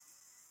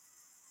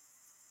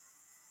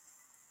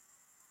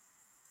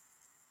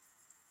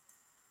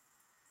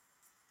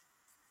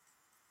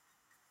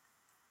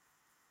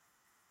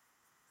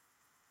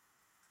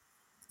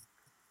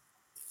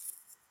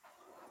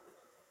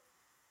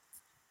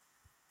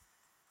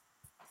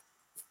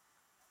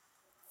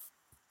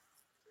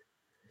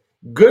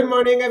Good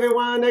morning,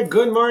 everyone.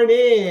 Good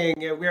morning.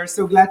 We are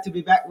so glad to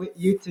be back with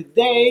you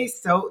today.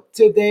 So,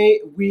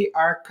 today we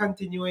are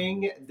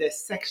continuing the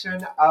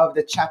section of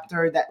the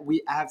chapter that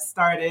we have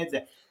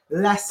started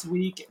last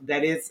week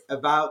that is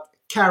about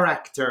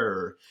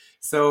character.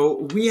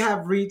 So, we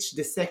have reached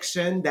the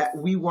section that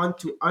we want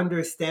to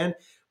understand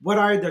what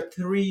are the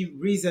three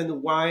reasons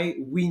why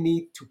we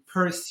need to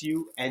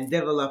pursue and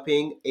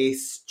developing a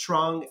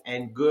strong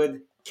and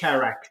good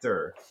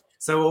character.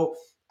 So,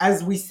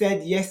 as we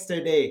said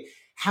yesterday,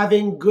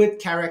 having good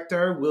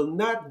character will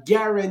not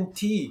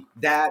guarantee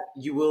that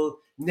you will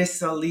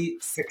necessarily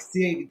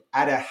succeed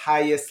at a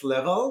highest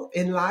level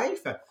in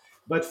life.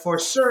 But for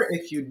sure,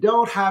 if you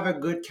don't have a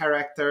good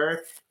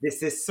character,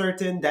 this is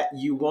certain that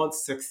you won't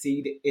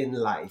succeed in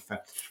life.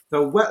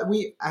 So, what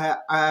we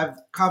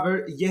have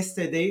covered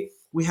yesterday,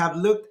 we have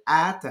looked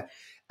at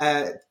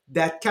uh,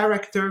 that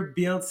character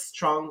builds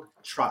strong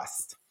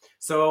trust.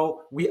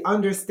 So, we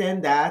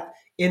understand that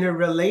in a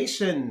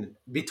relation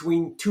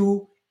between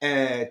two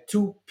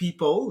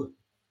people,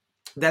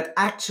 that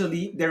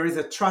actually there is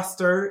a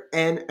truster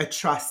and a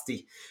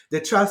trustee.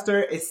 The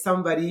truster is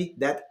somebody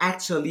that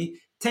actually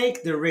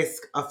take the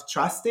risk of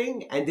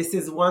trusting, and this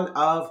is one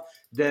of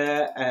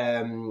the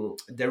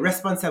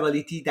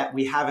responsibility that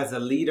we have as a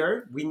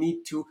leader. We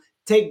need to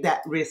take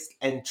that risk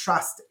and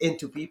trust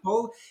into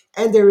people.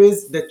 And there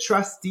is the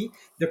trustee,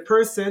 the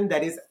person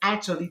that is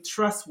actually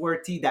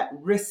trustworthy, that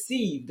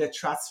receive the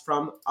trust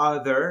from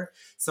other.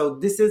 So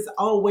this is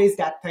always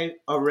that type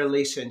of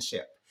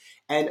relationship,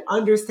 and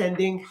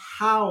understanding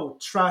how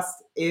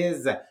trust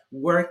is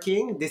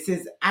working. This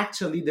is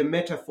actually the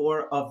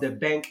metaphor of the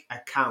bank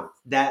account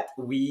that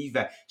we've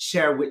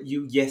shared with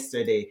you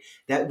yesterday.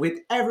 That with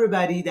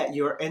everybody that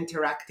you're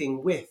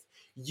interacting with,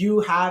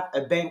 you have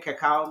a bank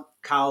account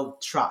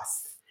called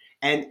trust.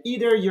 And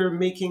either you're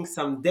making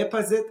some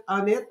deposit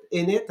on it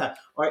in it,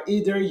 or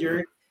either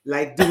you're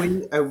like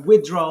doing a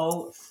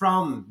withdrawal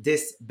from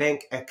this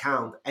bank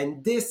account.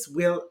 And this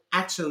will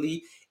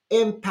actually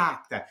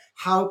impact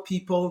how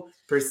people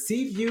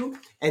perceive you,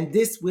 and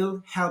this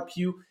will help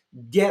you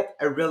get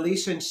a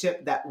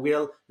relationship that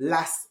will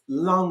last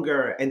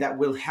longer and that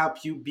will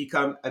help you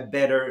become a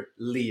better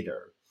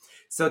leader.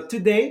 So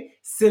today,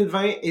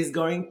 Sylvain is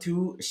going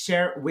to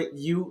share with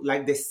you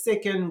like the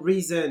second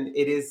reason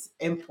it is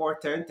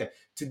important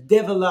to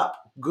develop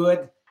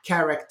good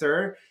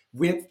character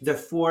with the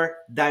four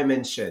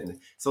dimension.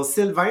 So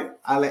Sylvain,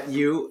 I'll let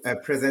you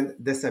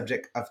present the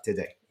subject of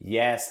today.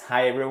 Yes,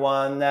 hi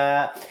everyone.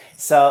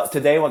 So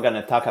today we're going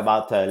to talk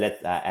about,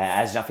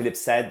 as Jean-Philippe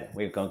said,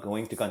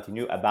 going to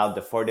continue about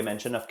the four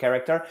dimension of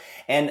character.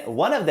 And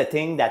one of the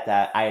things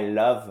that I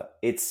love,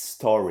 it's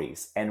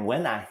stories. And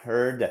when I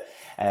heard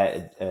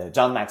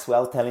John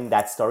Maxwell telling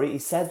that story, he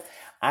said,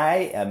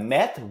 I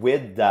met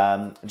with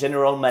the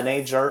general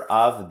manager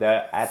of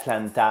the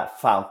Atlanta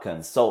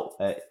Falcons. So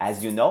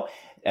as you know,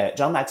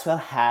 John Maxwell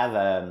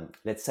have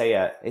let's say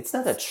it's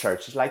not a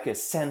church, it's like a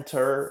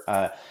center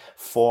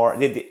for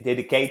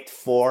dedicate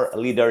for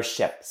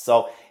leadership.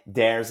 So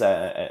there's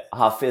a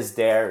office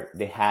there,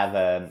 they have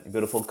a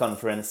beautiful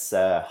conference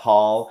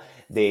hall,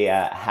 they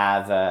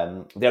have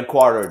their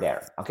quarter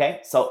there. Okay,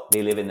 so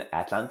they live in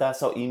Atlanta.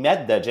 So he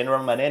met the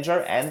general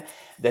manager, and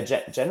the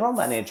general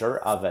manager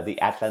of the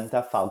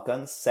Atlanta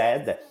Falcons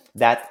said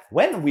that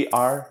when we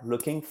are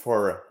looking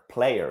for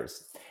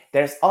players,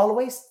 there's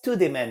always two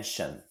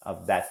dimensions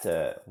of that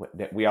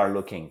we are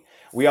looking.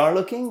 We are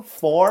looking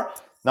for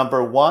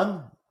number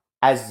one,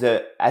 as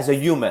a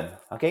human.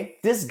 Okay,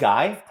 this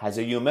guy as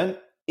a human,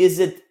 is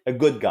it a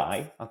good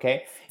guy?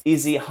 Okay,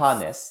 is he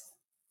honest?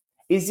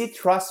 Is he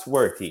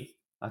trustworthy?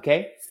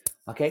 Okay,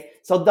 okay.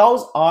 So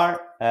those are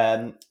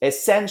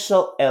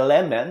essential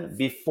element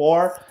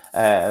before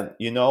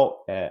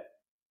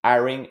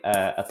hiring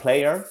a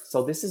player.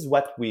 So this is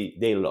what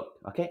they look.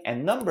 Okay,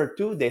 and number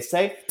two, they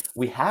say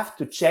we have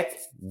to check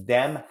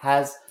them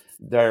as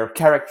their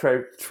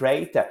character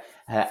trait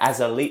as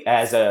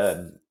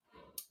a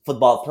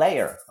football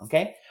player.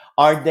 Okay,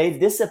 are they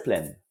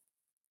disciplined?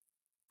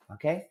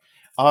 Okay,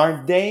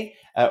 are they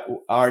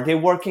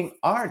working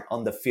hard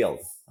on the field?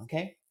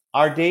 Okay,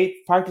 are they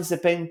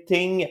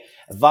participating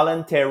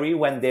voluntary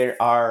when there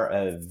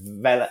are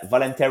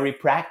voluntary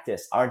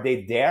practice? Are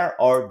they there,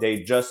 or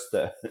they just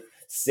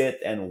sit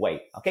and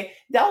wait? Okay,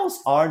 those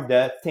are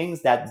the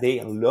things that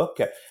they look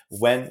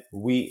when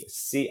we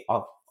see,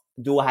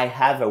 do I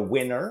have a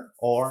winner,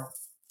 or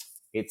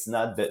it's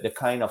not the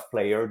kind of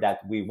player that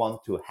we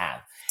want to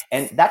have.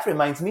 And that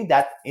reminds me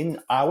that in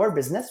our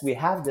business, we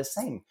have the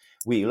same.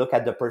 We look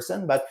at the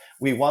person, but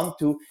we want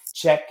to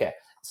check.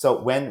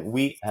 So when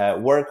we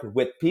work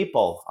with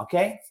people,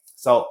 okay,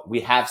 so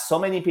we have so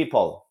many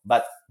people,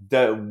 but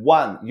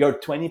your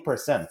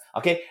 20%,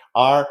 okay,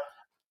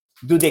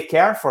 do they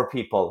care for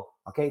people?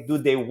 Okay, do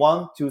they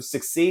want to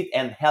succeed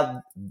and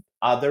help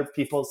other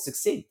people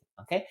succeed?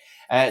 Okay,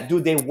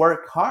 do they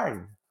work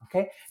hard?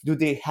 Okay, do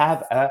they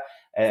have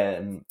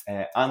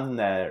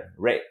on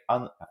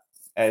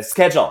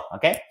schedule?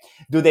 Okay,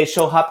 do they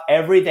show up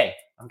every day?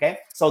 Okay,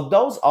 so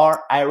those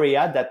are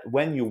area that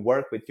when you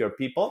work with your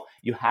people,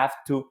 you have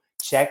to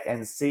check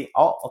and see.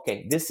 Oh,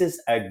 okay, this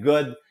is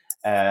a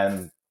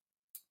um,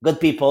 good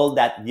people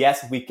that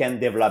yes, we can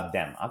develop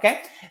them.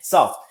 Okay,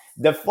 so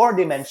the four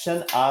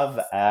dimension of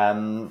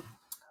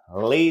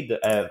lead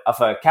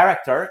of a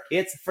character,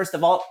 it's first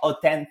of all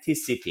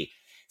authenticity.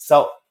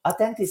 So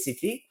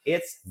authenticity,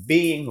 it's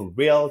being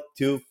real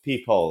to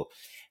people.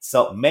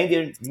 So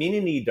many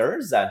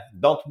leaders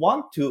don't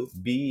want to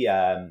be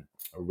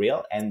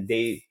real, and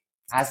they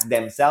ask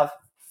themselves,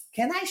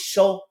 can I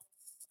show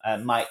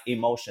my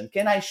emotion?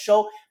 Can I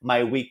show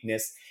my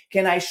weakness?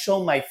 Can I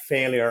show my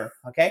failure?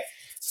 Okay.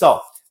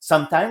 So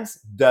sometimes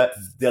the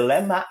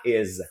dilemma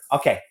is,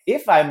 okay,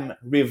 if I'm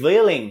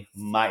revealing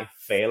my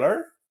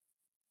failure,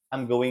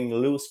 I'm going to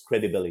lose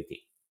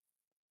credibility.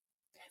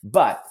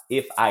 But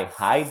if I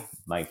hide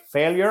my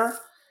failure,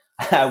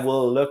 I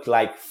will look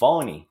like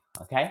phony.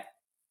 Okay.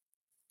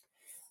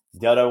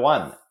 The other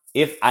one,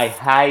 if I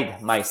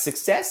hide my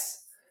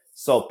success,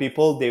 so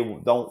people, they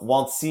don't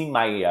won't see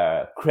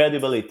my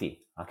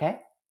credibility. Okay.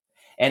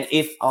 And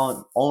if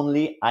on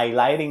only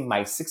highlighting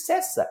my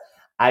success,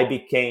 I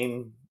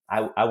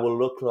will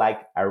look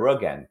like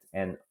arrogant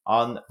and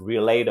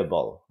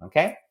unrelatable.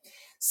 Okay.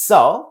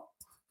 So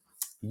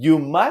you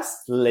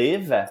must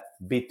live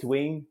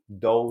between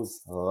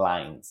those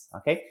lines.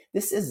 Okay.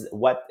 This is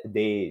what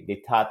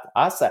they taught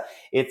us.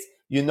 It's,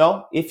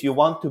 if you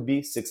want to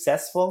be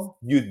successful,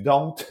 you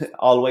don't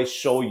always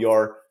show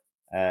your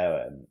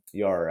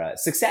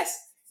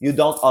success. You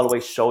don't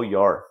always show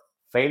your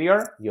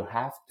failure. You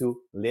have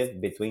to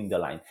live between the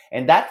line.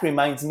 And that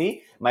reminds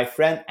me, my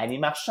friend Annie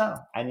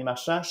Marchand. Annie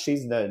Marchand,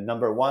 she's the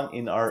number one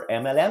in our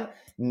MLM,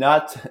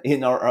 not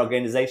in our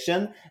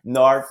organization,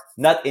 nor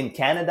not in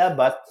Canada,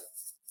 but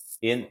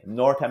in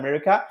North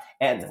America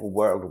and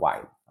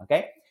worldwide.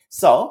 Okay.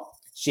 So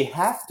she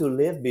has to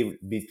live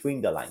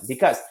between the lines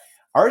because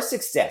her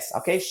success,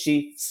 okay,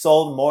 she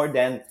sold more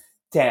than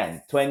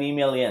 10, 20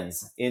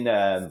 millions in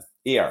a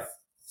year.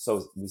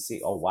 So we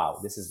see, oh, wow,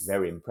 this is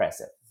very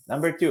impressive.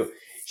 Number two,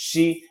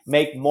 she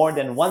made more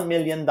than $1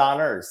 million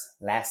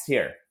last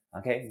year.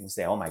 Okay. You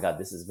say, oh my God,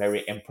 this is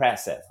very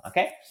impressive.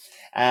 Okay.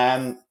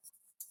 Um,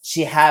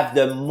 she have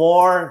the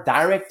more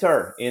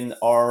director in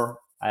our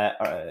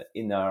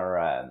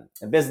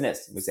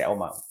business. We say, oh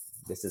my,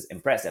 this is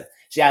impressive.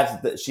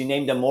 She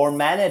named the more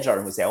manager.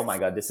 We say, oh my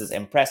God, this is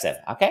impressive.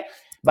 Okay,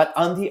 but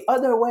on the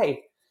other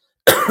way,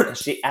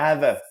 she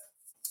have a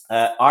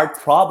art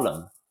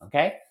problem.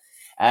 Okay,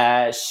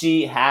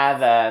 she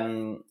have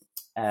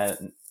uh,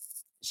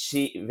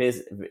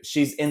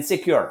 she's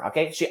insecure.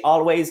 Okay, she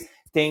always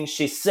thinks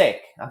she's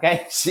sick.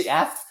 Okay, she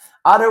has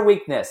other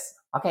weakness.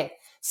 Okay,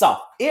 so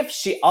if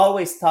she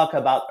always talk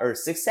about her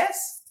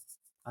success,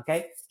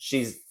 okay,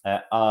 she's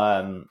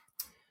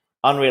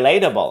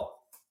unrelatable.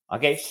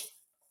 Okay,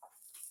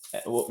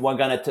 we're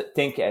gonna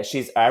think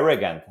she's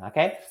arrogant.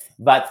 Okay,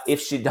 but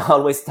if she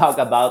always talk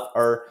about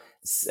her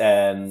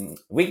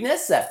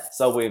weakness,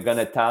 so we're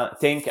gonna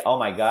think, oh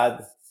my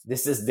God,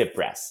 this is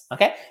depressed.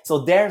 Okay, so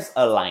there's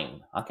a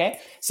line. Okay,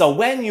 so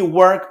when you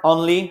work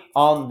only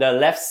on the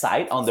left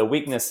side, on the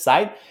weakness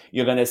side,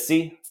 you're gonna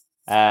see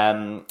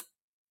I,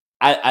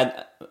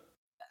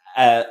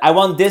 I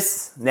want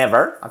this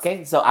never.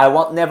 Okay, so I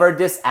want never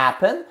this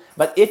happen.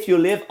 But if you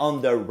live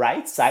on the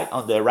right side,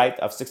 on the right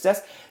of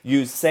success,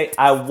 you say,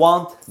 I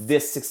want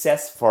this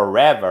success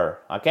forever.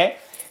 Okay,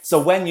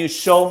 so when you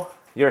show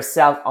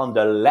yourself on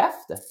the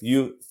left,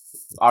 you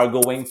are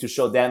going to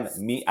show them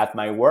me at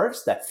my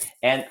worst,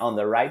 and on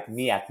the right,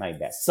 me at my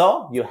best.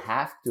 So you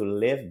have to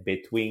live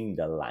between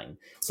the line.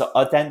 So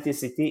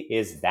authenticity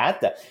is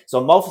that.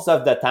 So most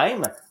of the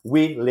time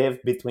we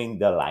live between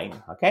the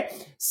line. Okay,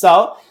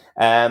 so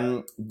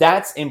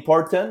that's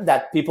important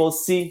that people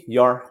see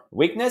your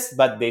weakness,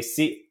 but they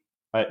see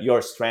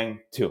your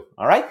strength too.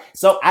 All right.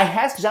 So I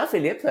asked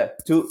Jean-Philippe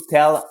to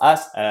tell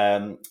us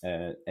an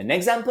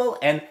example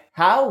and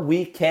how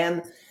we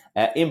can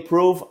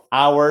improve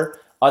our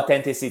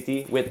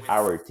authenticity with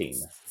our team.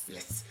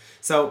 Yes.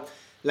 So,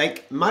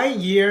 like my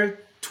year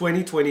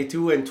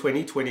 2022 and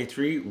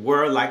 2023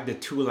 were like the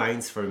two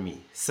lines for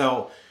me.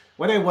 So,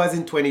 when I was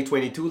in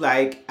 2022,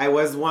 like I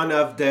was one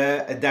of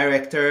the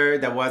director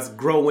that was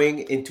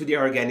growing into the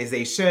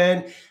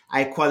organization.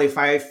 I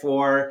qualified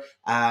for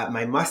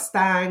my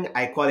Mustang.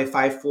 I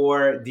qualified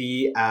for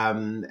the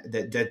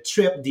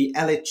trip, the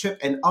LA trip,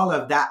 and all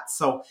of that.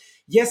 So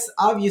yes,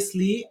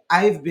 obviously,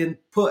 I've been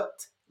put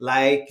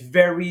like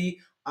very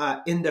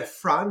in the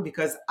front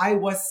because I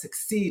was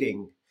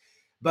succeeding.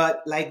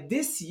 But like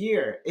this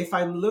year, if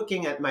I'm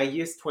looking at my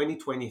years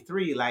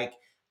 2023, like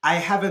I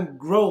haven't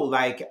grown.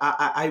 Like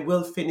I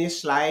will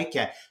finish like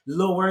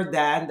lower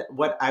than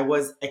what I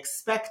was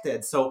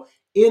expected. So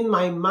in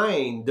my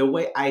mind, the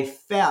way I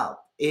felt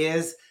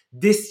is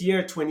this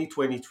year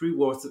 2023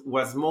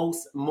 was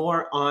most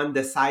more on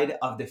the side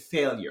of the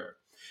failure.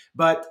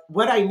 But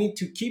what I need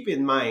to keep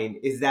in mind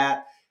is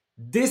that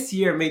this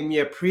year made me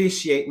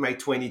appreciate my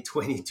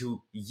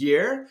 2022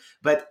 year,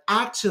 but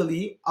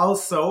actually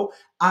also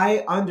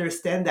I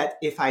understand that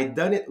if I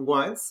done it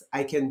once,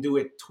 I can do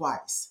it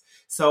twice.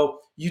 So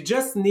you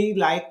just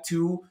need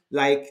to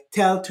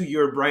tell to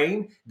your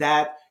brain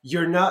that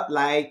you're not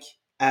like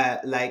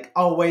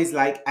always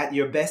like at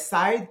your best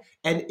side.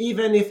 And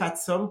even if at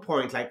some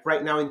point, like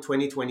right now in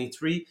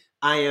 2023,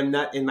 I am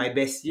not in my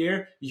best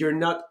year, you're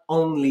not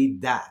only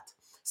that.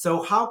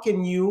 So how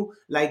can you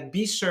like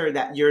be sure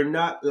that you're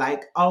not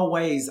like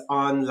always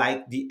on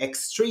like the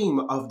extreme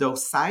of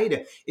those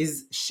side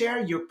is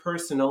share your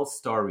personal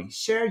story,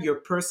 share your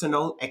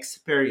personal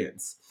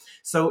experience.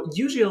 So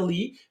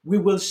usually we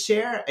will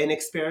share an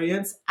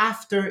experience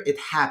after it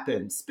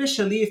happened,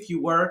 especially if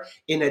you were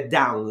in a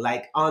down,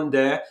 like on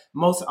the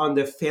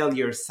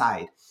failure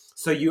side.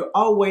 So you're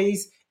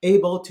always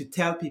able to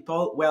tell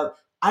people, well,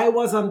 I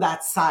was on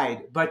that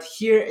side, but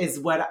here is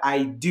what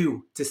I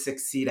do to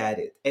succeed at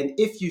it. And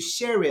if you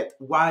share it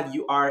while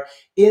you are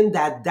in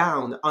that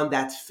down, on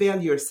that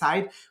failure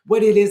side,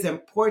 what it is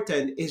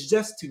important is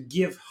just to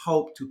give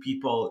hope to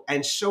people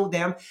and show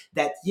them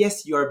that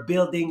yes, you're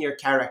building your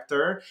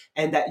character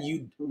and that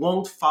you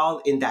won't fall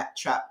in that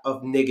trap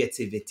of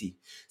negativity.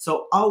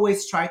 So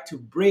always try to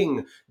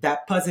bring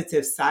that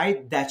positive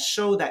side that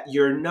show that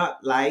you're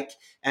not like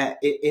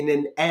in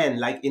an end,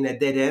 like in a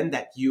dead end,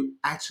 that you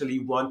actually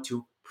want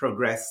to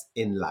progress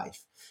in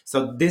life.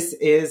 So this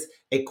is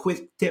a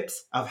quick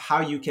tips of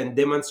how you can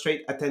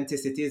demonstrate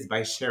authenticity is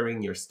by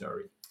sharing your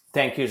story.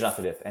 Thank you,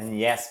 Jean-Philippe. And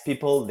yes,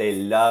 people, they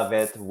love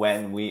it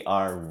when we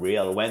are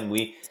real, when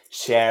we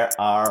share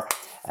our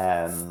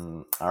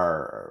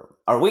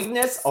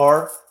weakness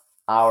or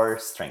our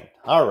strength.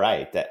 All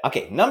right.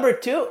 Okay. Number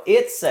two,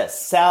 it's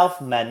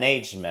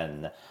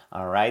self-management.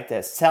 All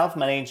right.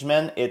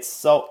 Self-management, it's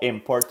so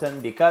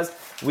important because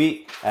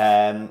we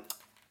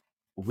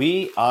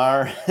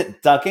are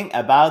talking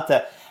about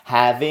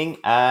having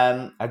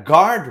a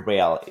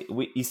guardrail.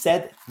 He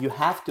said you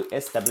have to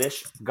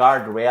establish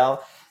guardrail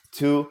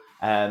to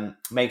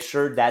make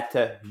sure that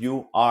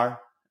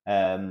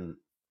um,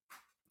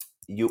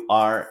 you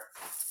are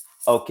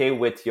okay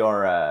with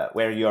your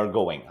where you're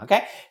going.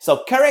 Okay,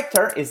 so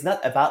character is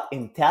not about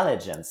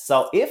intelligence.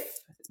 So if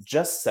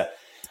just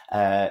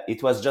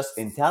it was just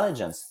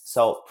intelligence,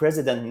 so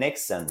President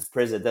Nixon,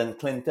 President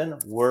Clinton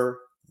were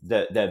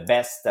the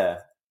best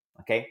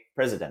okay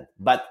president.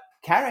 But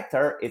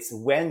character, it's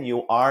when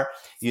you are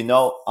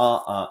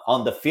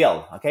on the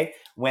field. Okay,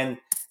 when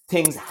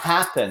things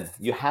happen,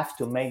 you have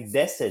to make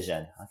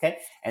decision. Okay,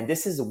 and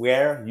this is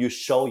where you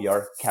show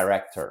your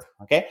character.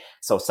 Okay,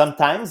 so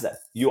sometimes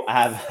you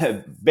have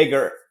a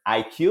bigger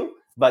IQ,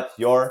 but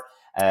your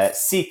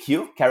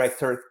CQ,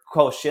 character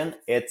quotient,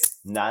 it's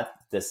not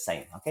the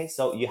same. Okay,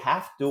 so you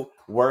have to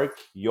work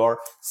your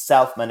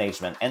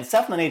self-management. And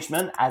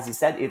self-management, as he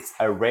said, it's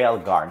a rail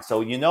guard.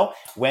 So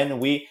when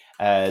we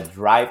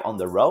drive on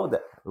the road,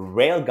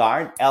 rail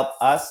guard help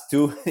us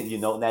to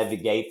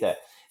navigate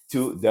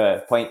to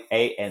the point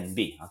A and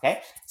B.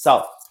 Okay,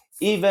 so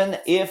even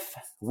if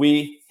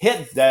we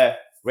hit the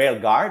rail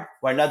guard,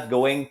 we're not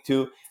going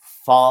to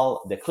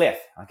fall the cliff.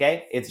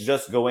 Okay, it's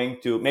just going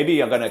to, maybe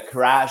you're going to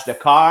crash the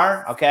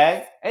car.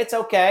 Okay, it's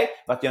okay,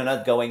 but you're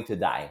not going to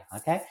die.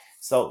 Okay,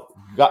 so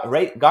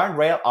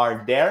guardrail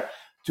are there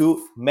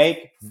to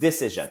make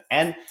decision.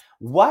 And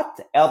what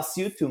helps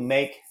you to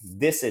make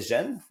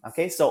decision?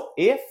 Okay, so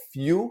if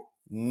you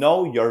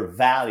know your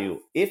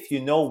value, if you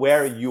know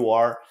where you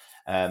are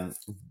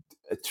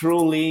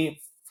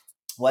truly,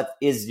 what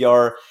is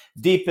your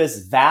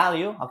deepest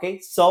value? Okay,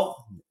 so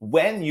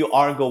when you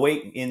are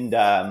going in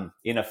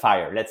a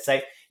fire, let's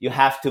say you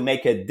have to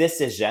make a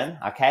decision.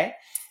 Okay,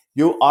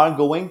 you are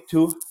going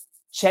to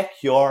check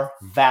your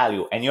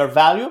value, and your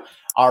value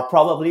are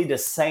probably the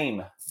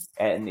same,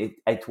 and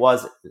it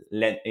was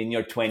in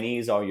your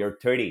 20s or your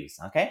 30s.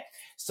 Okay,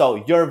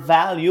 so your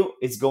value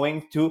is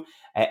going to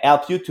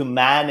help you to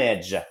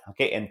manage,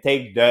 okay, and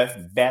take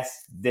the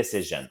best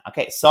decision.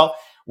 Okay, so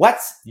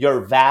what's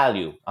your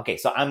value? Okay,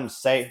 so I'm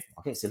saying,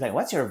 okay, Sylvain,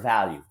 what's your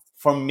value?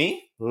 For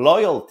me,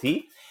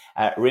 loyalty,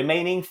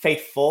 remaining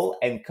faithful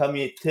and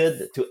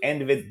committed to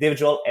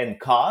individual and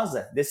cause.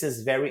 This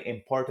is very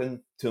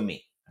important to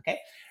me. Okay,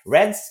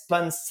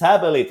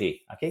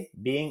 responsibility. Okay,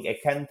 being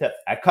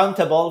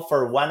accountable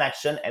for one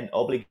action and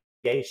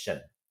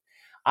obligation.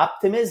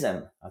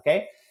 Optimism.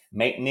 Okay,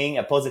 maintaining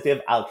a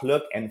positive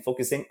outlook and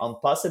focusing on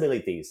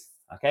possibilities.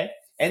 Okay,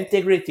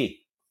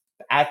 integrity,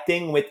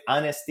 acting with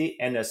honesty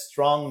and a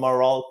strong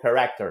moral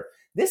character.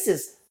 This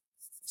is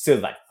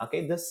Sylvain.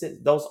 Okay,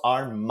 those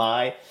are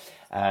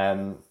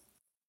um,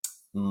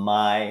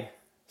 my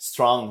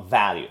strong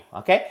value.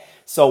 Okay,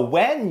 so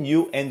when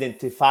you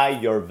identify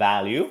your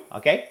value,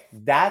 okay,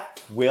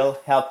 that will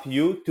help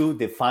you to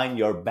define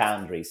your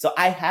boundaries. So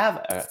I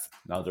have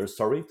another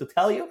story to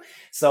tell you.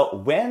 So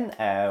when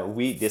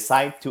we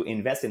decide to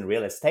invest in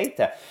real estate,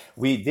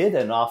 we did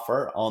an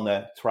offer on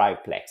a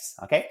triplex.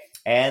 Okay,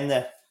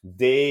 and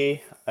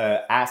they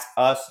asked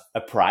us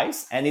a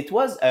price, and it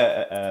was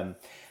a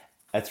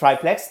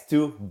triplex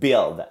to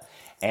build.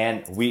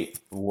 and we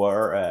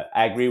were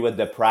agree with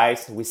the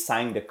price. We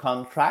signed the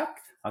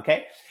contract,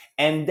 okay,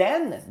 and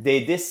then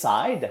they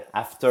decide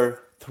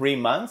after 3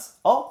 months,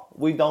 oh,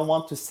 we don't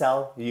want to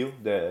sell you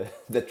the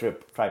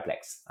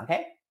triplex,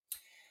 okay,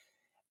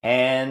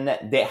 and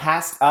they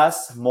ask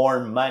us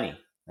more money,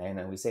 and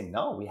then we say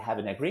no, we have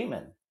an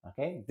agreement,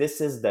 okay,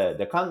 this is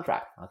the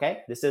contract,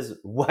 okay, this is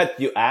what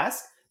you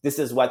ask, this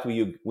is what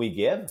we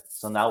give,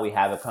 so now we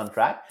have a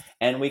contract,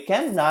 and we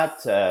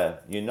cannot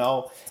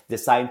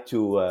decide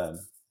to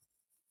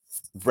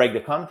break the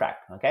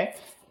contract, okay,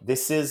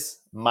 this is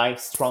my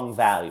strong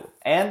value,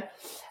 and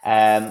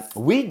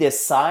we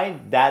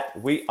decide that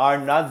we are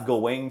not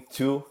going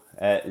to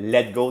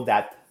let go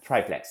that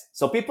triplex.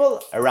 So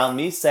people around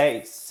me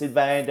say,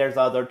 Sylvain, there's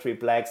other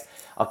triplex.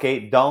 Okay,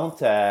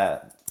 don't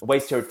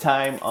waste your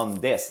time on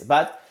this.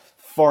 But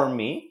for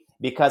me,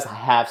 because I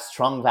have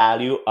strong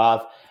value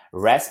of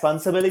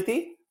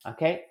responsibility,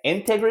 okay,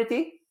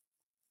 integrity,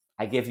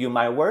 I give you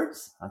my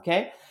words,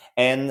 okay,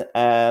 and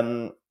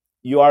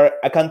you are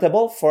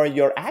accountable for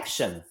your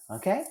action,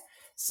 okay.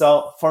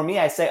 So for me,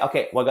 I say,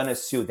 okay, we're gonna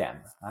sue them,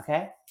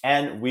 okay,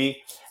 and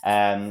we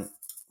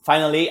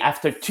finally,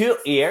 after 2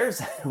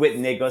 years with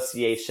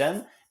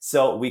negotiation,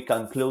 so we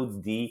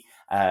conclude the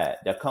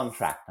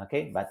contract,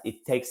 okay, but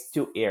it takes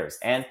 2 years,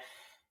 and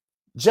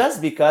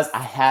just because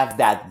I have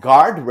that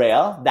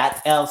guardrail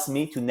that helps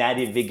me to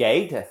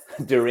navigate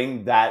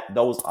during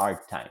those hard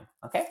time.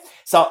 Okay,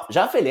 so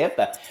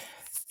Jean-Philippe,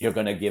 you're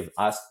gonna give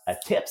us a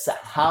tips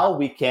how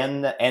we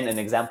can and an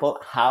example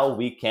how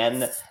we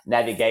can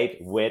navigate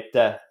with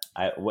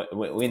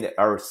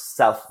our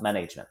self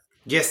management.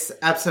 Yes,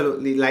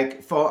 absolutely.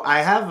 Like for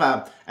I have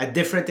a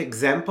different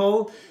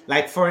example.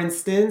 Like for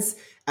instance,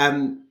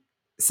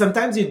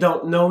 sometimes you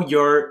don't know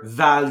your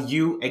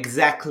value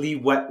exactly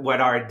what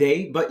are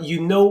they, but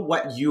you know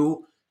what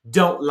you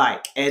don't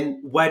like and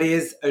what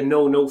is a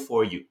no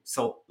for you.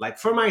 So like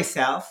for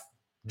myself,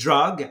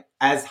 drug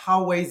has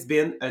always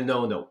been a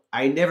no.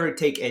 I never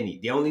take any.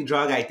 The only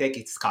drug I take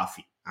is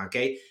coffee.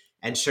 Okay.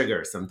 And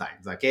sugar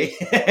sometimes. Okay.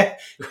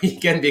 We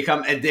can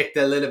become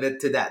addicted a little bit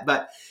to that.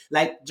 But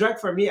like drug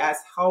for me has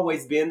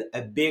always been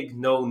a big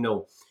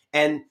no.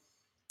 And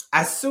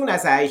as soon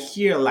as I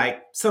hear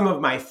like some of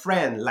my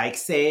friend like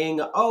saying,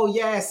 "Oh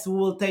yes, we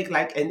will take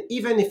like," and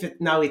even if it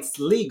now it's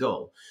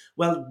legal,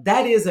 well,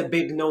 that is a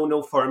big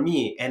no for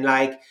me. And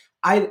like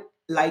I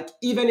like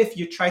even if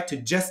you try to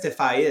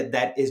justify it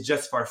that is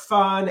just for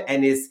fun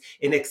and is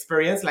an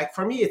experience, like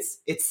for me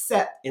it's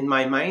set in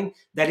my mind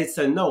that it's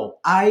a no.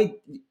 I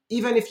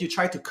even if you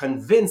try to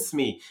convince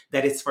me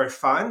that it's for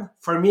fun,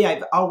 for me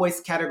I've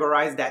always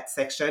categorized that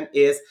section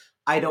is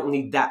I don't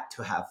need that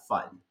to have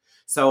fun.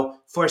 So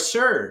for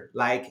sure,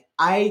 like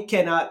I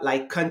cannot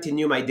like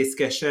continue my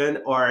discussion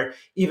or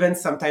even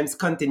sometimes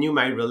continue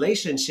my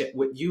relationship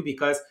with you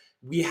because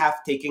we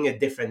have taken a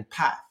different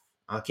path.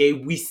 Okay,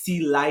 we see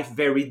life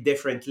very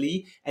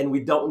differently and we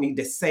don't need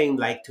the same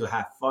like to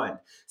have fun.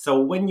 So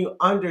when you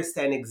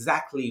understand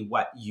exactly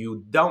what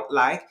you don't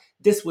like,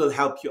 this will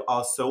help you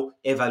also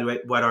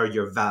evaluate what are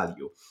your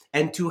value.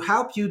 And to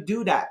help you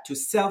do that, to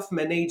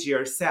self-manage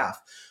yourself,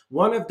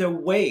 one of the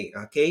way,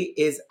 okay,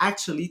 is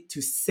actually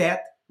to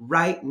set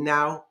right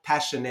now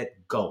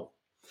passionate goal.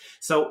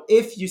 So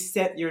if you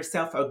set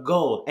yourself a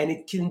goal and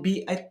it can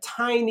be a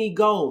tiny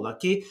goal,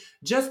 okay,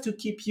 just to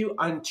keep you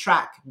on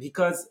track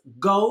because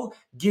goal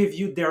give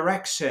you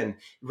direction.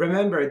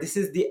 Remember, this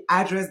is the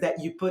address that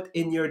you put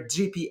in your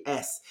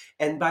GPS.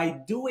 And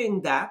by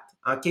doing that,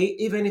 okay,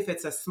 even if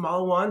it's a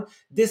small one,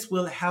 this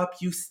will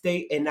help you stay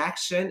in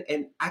action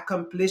and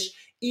accomplish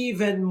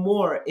even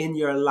more in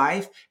your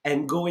life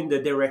and go in the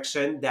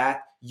direction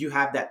that you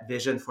have that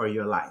vision for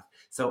your life.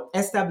 So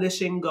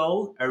establishing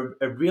goal,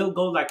 a real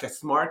goal like a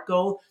SMART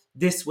goal,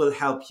 this will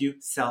help you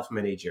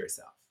self-manage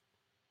yourself.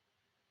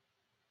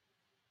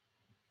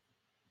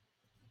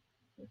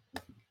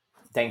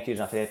 Thank you,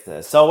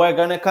 Jean-Philippe. So we're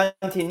gonna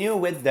continue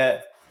with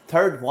the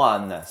third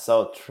one.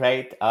 So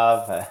trait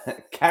of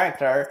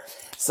character.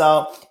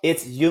 So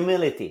it's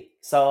humility.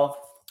 So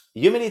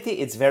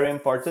humility is very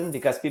important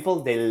because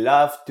people they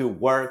love to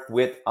work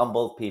with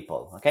humble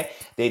people. Okay,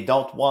 they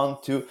don't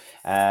want to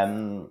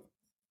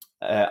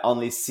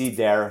only see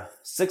their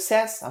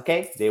success.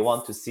 Okay, they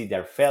want to see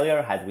their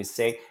failure, how do we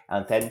say,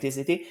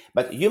 authenticity.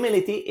 But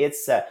humility,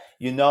 it's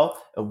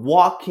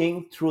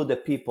walking through the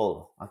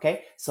people.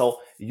 Okay,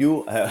 so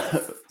you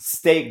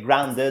stay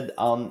grounded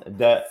on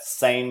the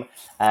same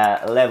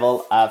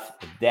level of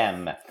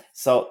them.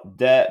 So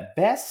the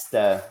best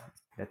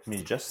let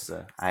me just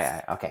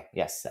okay,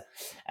 yes,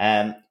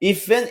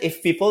 even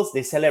if people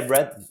they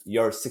celebrate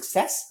your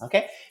success,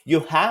 okay, you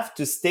have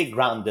to stay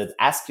grounded.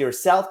 Ask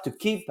yourself to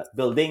keep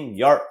building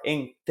your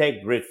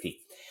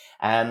integrity.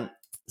 um,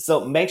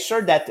 so make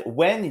sure that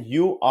when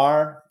you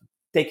are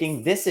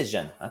taking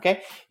decision,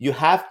 okay, you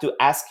have to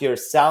ask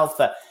yourself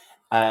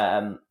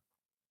um,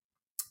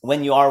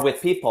 when you are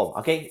with people,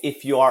 okay,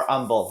 if you are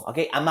humble,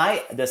 okay, am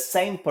I the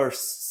same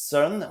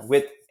person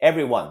with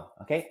everyone.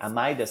 Okay, am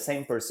I the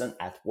same person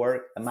at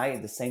work? Am I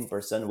the same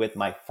person with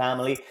my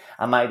family?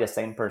 Am I the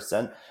same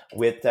person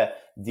with the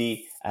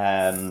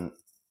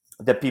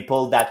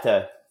people that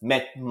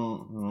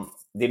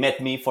they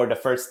met me for the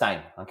first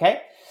time?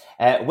 Okay,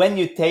 when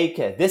you take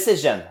a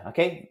decision,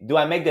 okay, do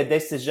I make the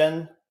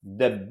decision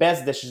the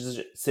best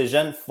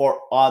decision for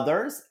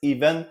others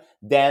even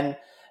than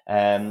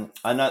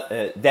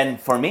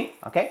for me?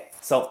 Okay,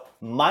 so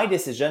my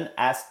decision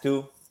has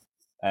to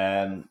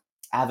um,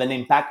 have an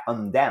impact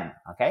on them.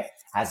 Okay,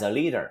 as a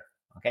leader.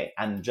 Okay,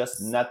 I'm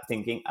just not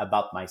thinking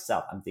about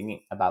myself. I'm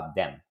thinking about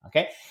them.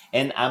 Okay,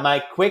 and am I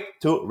quick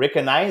to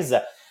recognize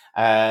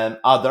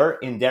other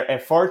in their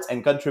efforts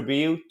and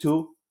contribute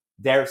to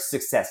their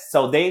success?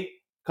 So they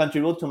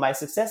contribute to my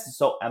success.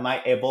 So am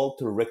I able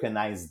to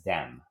recognize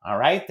them? All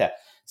right.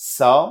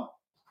 So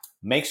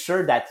make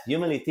sure that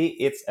humility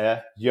is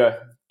your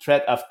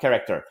trait of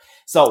character.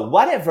 So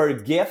whatever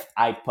gift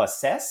I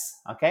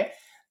possess, okay,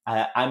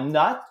 I'm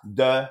not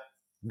the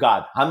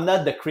God. I'm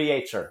not the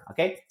creator.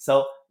 Okay,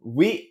 so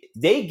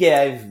they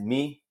gave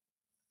me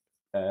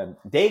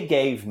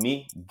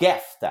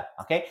gift.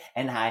 Okay,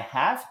 and I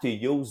have to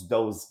use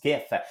those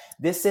gifts.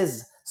 This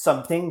is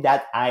something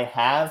that I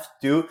have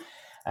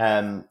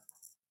um,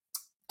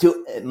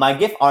 to my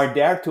gifts are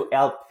there to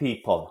help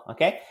people.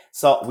 Okay,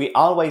 so we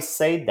always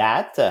say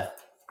that.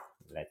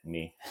 Let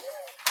me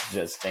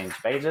just change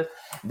pages,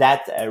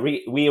 that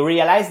we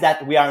realize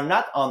that we are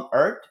not on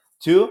earth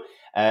to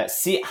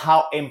see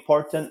how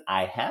important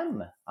I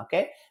am,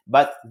 okay,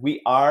 but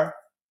we are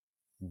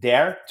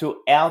there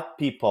to help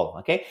people.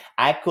 Okay,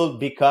 I could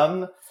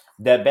become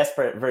the best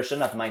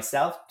version of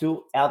myself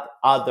to help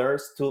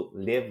others to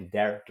live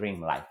their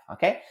dream life.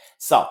 Okay,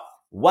 so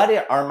what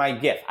are my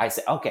gifts? I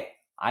say, okay,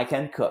 I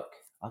can cook.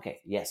 Okay,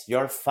 yes,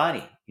 you're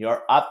funny,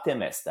 you're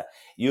optimist,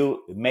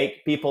 you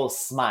make people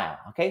smile.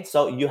 Okay,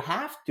 so you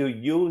have to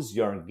use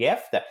your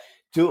gift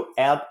to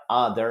help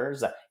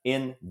others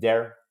in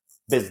their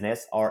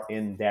business or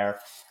in their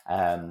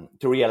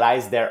to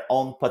realize their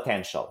own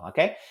potential.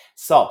 Okay,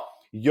 so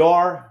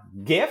your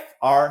gifts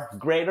are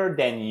greater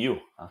than you.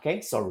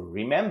 Okay, so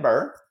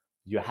remember,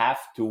 you have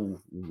to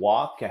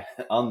walk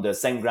on the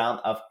same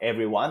ground of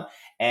everyone,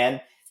 and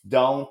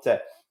don't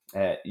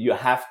you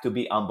have to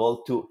be humble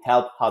to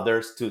help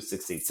others to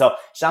succeed. So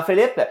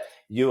Jean-Philippe,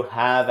 you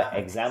have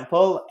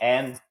example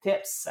and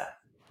tips.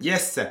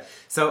 Yes.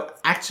 So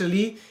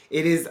actually,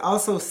 it is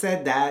also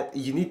said that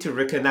you need to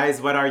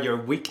recognize what are your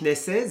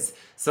weaknesses.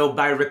 So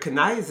by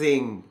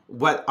recognizing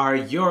what are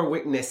your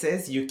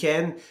weaknesses, you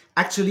can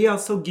actually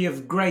also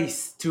give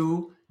grace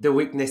to the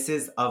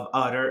weaknesses of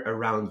other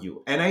around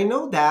you. And I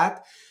know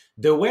that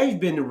the way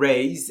I've been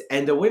raised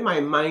and the way my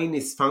mind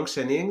is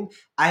functioning,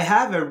 I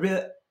have a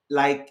real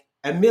like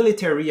a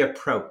military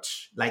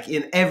approach, like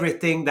in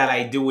everything that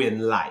I do in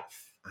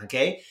life.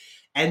 Okay.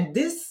 And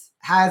this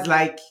has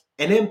like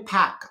an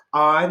impact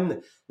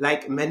on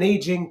like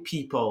managing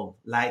people,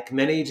 like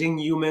managing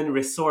human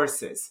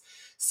resources.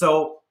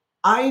 So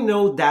I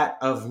know that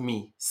of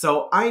me.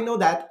 So I know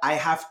that I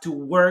have to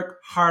work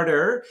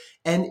harder.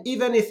 And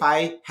even if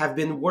I have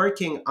been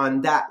working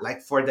on that,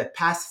 like for the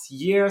past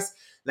years,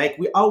 like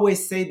we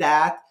always say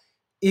that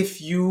if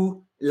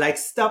you like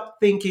stop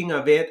thinking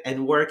of it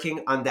and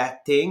working on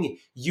that thing,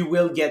 you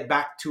will get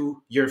back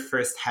to your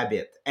first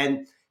habit.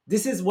 And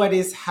this is what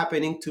is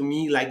happening to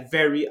me like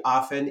very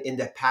often in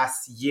the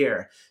past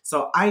year.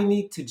 So I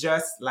need to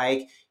just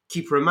like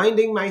keep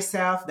reminding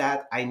myself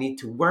that I need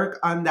to work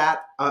on that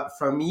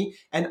for me,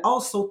 and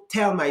also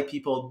tell my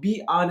people,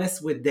 be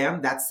honest with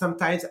them, that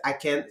sometimes I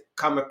can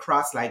come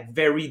across like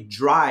very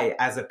dry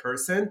as a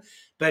person,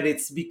 but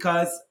it's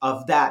because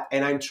of that.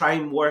 And I'm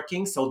trying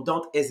working. So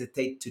don't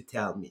hesitate to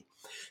tell me.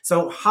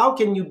 So how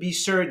can you be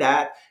sure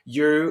that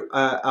you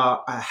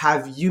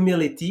have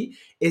humility?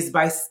 Is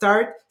by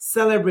start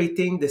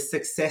celebrating the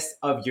success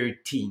of your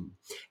team.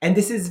 And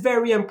this is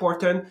very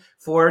important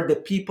for the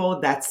people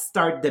that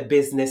start the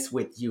business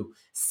with you.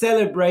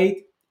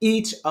 Celebrate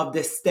each of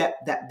the step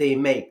that they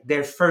make,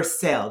 their first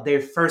sale,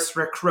 their first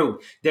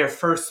recruit, their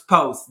first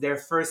post, their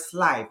first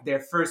live, their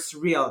first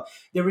reel.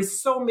 There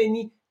is so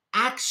many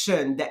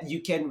action that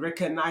you can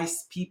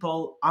recognize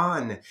people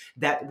on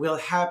that will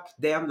help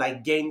them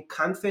like gain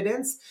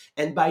confidence,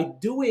 and by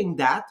doing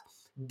that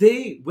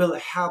they will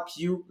help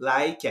you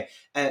like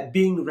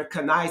being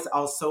recognized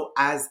also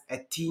as a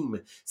team.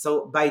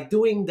 So by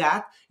doing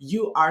that,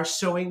 you are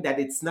showing that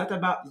it's not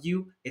about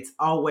you, it's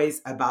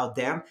always about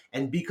them,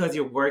 and because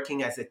you're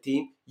working as a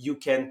team, you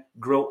can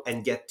grow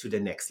and get to the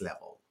next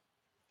level.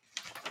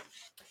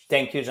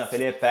 Thank you,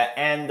 Jean-Philippe.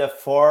 And the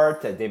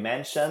fourth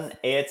dimension,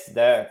 it's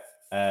the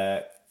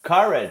uh,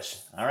 courage.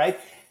 All right,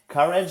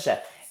 courage.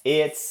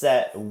 It's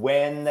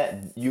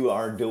when you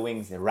are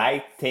doing the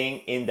right thing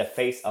in the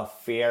face of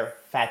fear,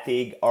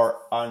 fatigue, or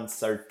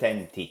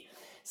uncertainty.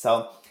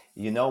 So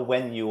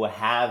when you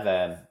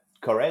have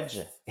courage,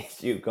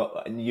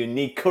 you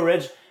need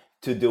courage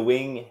to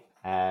doing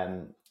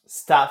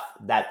stuff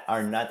that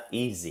are not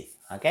easy.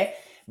 Okay,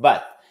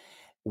 but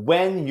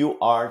when you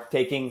are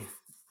taking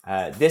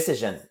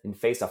decision in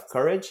face of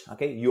courage,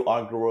 okay, you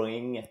are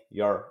growing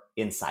your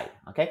inside.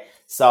 Okay,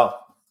 so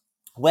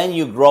when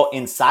you grow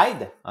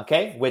inside,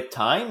 okay, with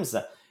times,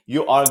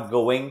 you are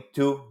going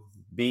to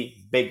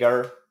be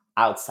bigger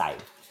outside.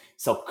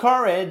 So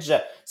courage,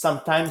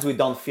 sometimes we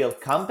don't feel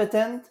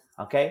competent,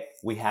 okay,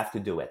 we have to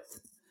do it.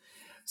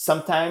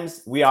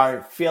 Sometimes we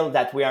are feel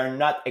that we are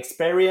not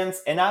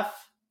experienced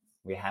enough,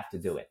 we have to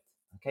do it.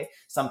 Okay,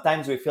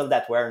 sometimes we feel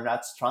that we're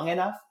not strong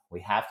enough, we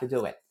have to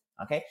do it.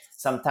 Okay,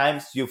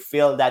 sometimes you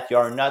feel that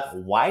you're not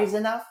wise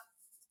enough,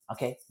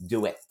 okay,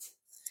 do it.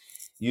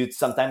 You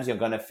sometimes you're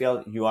going to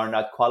feel you are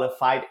not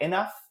qualified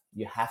enough,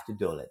 you have to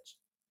do it.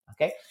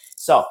 Okay,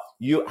 so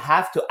you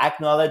have to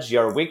acknowledge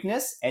your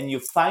weakness and you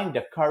find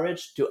the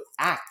courage to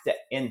act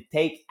and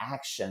take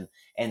action,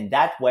 and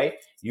that way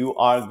you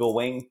are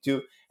going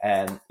to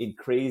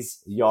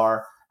increase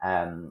your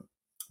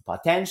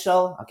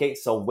potential. Okay,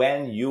 so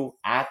when you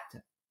act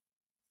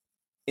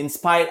in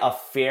spite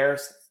of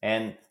fears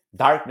and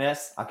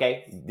darkness,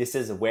 okay, this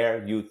is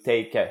where you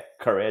take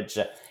courage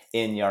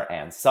in your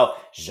hands. So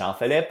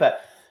Jean-Philippe,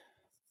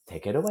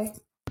 take it away.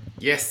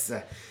 Yes.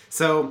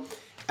 So,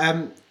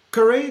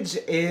 courage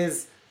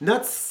is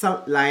not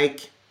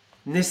like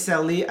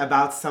necessarily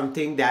about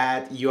something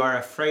that you are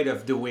afraid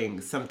of doing.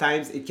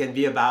 Sometimes it can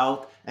be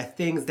about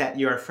things that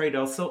you're afraid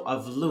also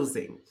of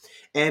losing.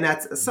 And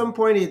at some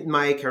point in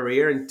my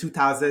career in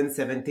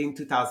 2017,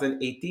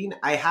 2018,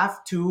 I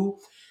have to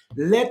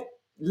let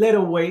let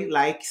away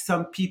like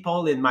some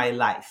people in my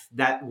life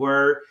that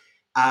were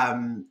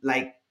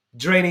like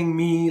draining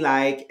me,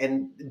 like,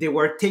 and they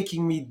were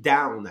taking me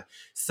down.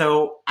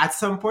 So at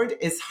some point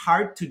it's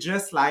hard to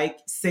just like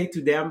say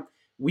to them,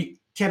 we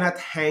cannot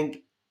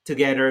hang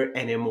together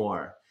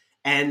anymore.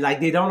 And like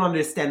they don't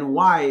understand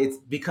why. It's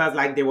because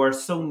like they were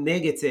so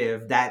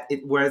negative that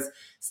it was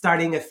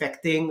starting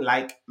affecting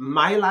like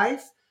my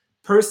life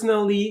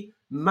personally,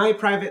 my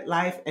private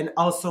life, and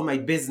also my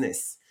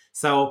business.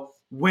 So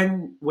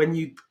when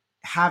you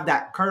have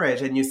that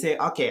courage and you say,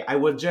 okay, I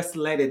will just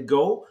let it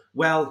go.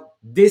 Well,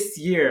 this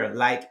year,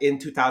 like in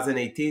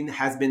 2018,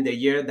 has been the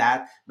year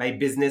that my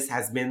business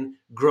has been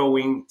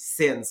growing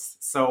since.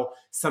 So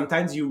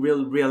sometimes you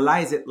will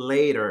realize it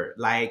later,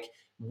 like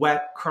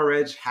what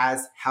courage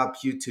has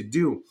helped you to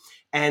do.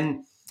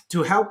 And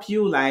to help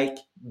you like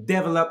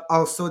develop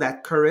also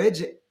that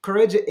courage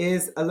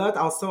is a lot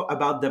also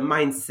about the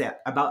mindset,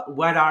 about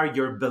what are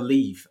your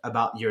beliefs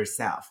about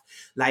yourself.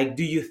 Like,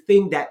 do you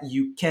think that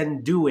you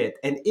can do it?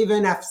 And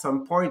even at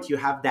some point you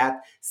have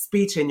that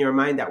speech in your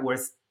mind that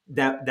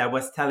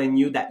was telling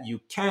you that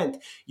you can't,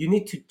 you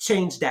need to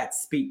change that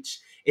speech.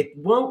 It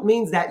won't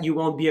mean that you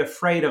won't be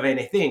afraid of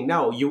anything.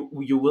 No,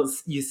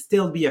 you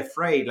still be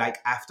afraid like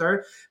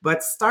after,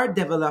 but start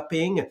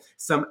developing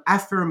some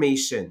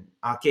affirmation,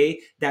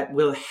 okay, that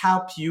will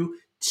help you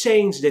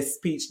change the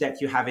speech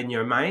that you have in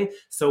your mind.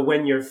 So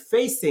when you're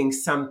facing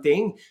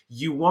something,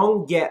 you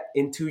won't get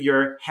into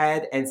your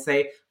head and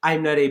say,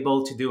 I'm not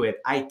able to do it,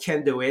 I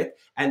can do it.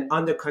 And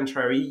on the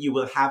contrary, you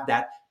will have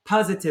that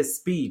positive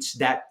speech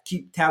that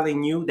keep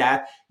telling you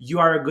that you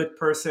are a good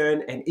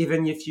person, and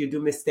even if you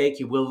do mistake,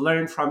 you will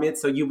learn from it.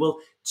 So you will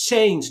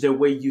change the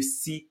way you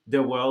see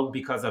the world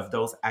because of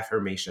those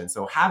affirmations.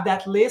 So have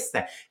that list.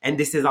 And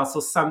this is also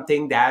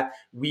something that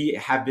we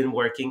have been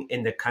working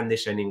in the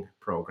conditioning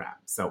program.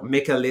 So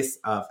make a list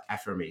of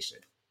affirmation.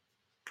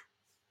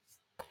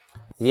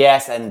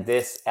 Yes, and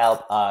this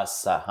helped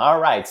us. All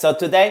right. So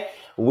today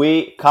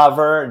we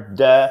covered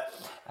the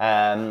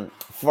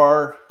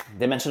four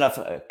dimension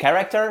of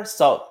character.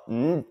 So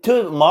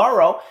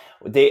tomorrow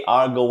they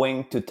are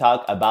going to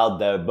talk about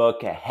the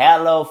book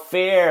Hello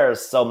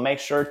Fears. So make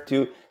sure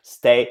to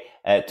stay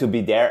to be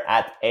there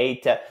at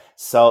 8.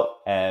 So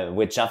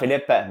with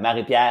Jean-Philippe,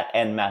 Marie-Pierre,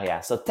 and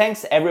Maria. So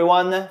thanks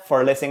everyone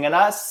for listening to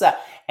us,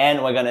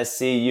 and we're gonna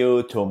see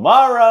you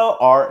tomorrow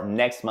or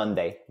next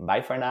Monday.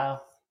 Bye for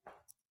now.